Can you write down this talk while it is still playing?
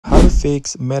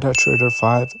fix MetaTrader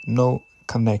 5 no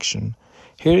connection.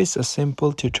 Here is a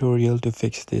simple tutorial to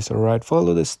fix this. Alright,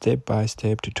 follow the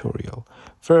step-by-step tutorial.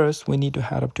 First, we need to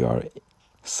head up to our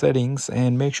settings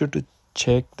and make sure to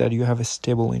check that you have a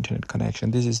stable internet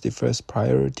connection. This is the first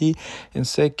priority. And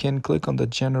second, click on the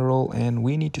general and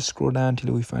we need to scroll down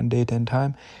till we find date and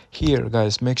time. Here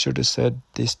guys, make sure to set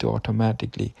this to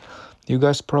automatically. You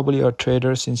guys probably are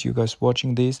traders since you guys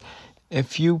watching this.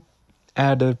 If you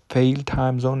add a failed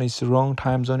time zone, it's the wrong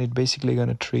time zone, it basically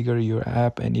gonna trigger your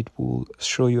app and it will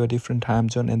show you a different time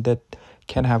zone, and that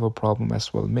can have a problem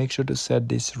as well. Make sure to set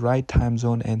this right time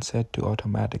zone and set to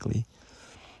automatically.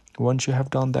 Once you have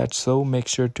done that, so make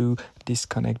sure to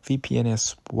disconnect VPN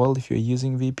as well if you're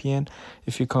using VPN.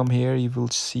 If you come here, you will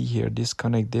see here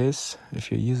disconnect this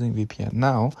if you're using VPN.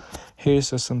 Now here's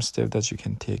some steps that you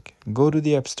can take. Go to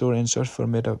the App Store and search for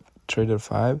MetaTrader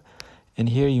 5, and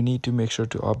here you need to make sure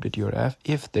to update your app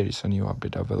if there is a new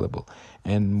update available.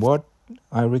 And what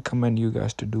I recommend you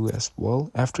guys to do as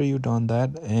well, after you've done that,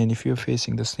 and if you're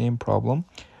facing the same problem,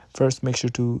 first make sure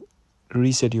to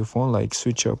reset your phone, like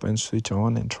switch up and switch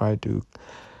on, and try to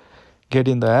get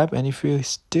in the app. And if you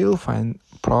still find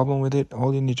problem with it,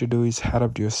 all you need to do is head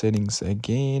up to your settings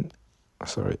again,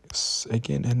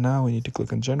 and now we need to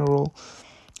click on general,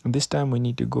 and this time we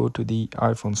need to go to the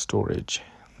iPhone storage.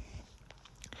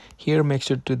 Here make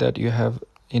sure to that you have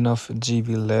enough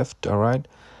GB left. All right,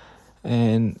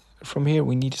 and from here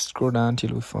we need to scroll down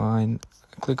till we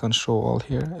click on show all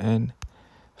here and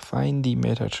find the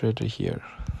MetaTrader here.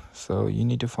 So you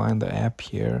need to find the app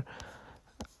here.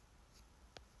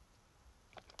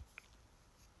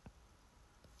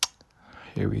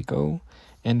 Here we go.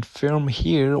 And from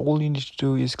here, all you need to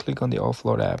do is click on the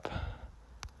offload app.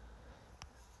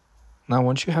 Now,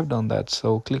 once you have done that,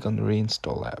 so click on the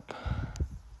reinstall app.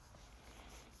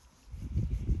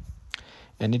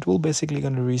 And it will basically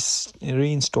gonna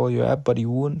reinstall your app, but you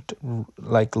won't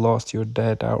like lost your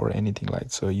data or anything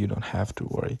like, so you don't have to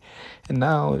worry. And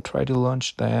now try to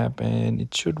launch the app and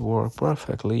it should work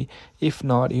perfectly. If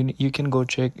not, you can go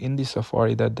check in the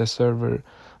Safari that the server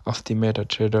of the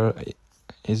MetaTrader,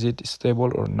 is it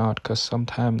stable or not, because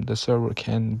sometimes the server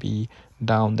can be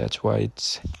down, that's why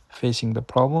it's facing the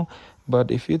problem.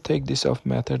 But if you take this off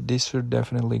method, this should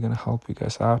definitely gonna help you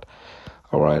guys out.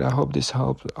 All right, I hope this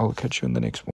helped. I'll catch you in the next one.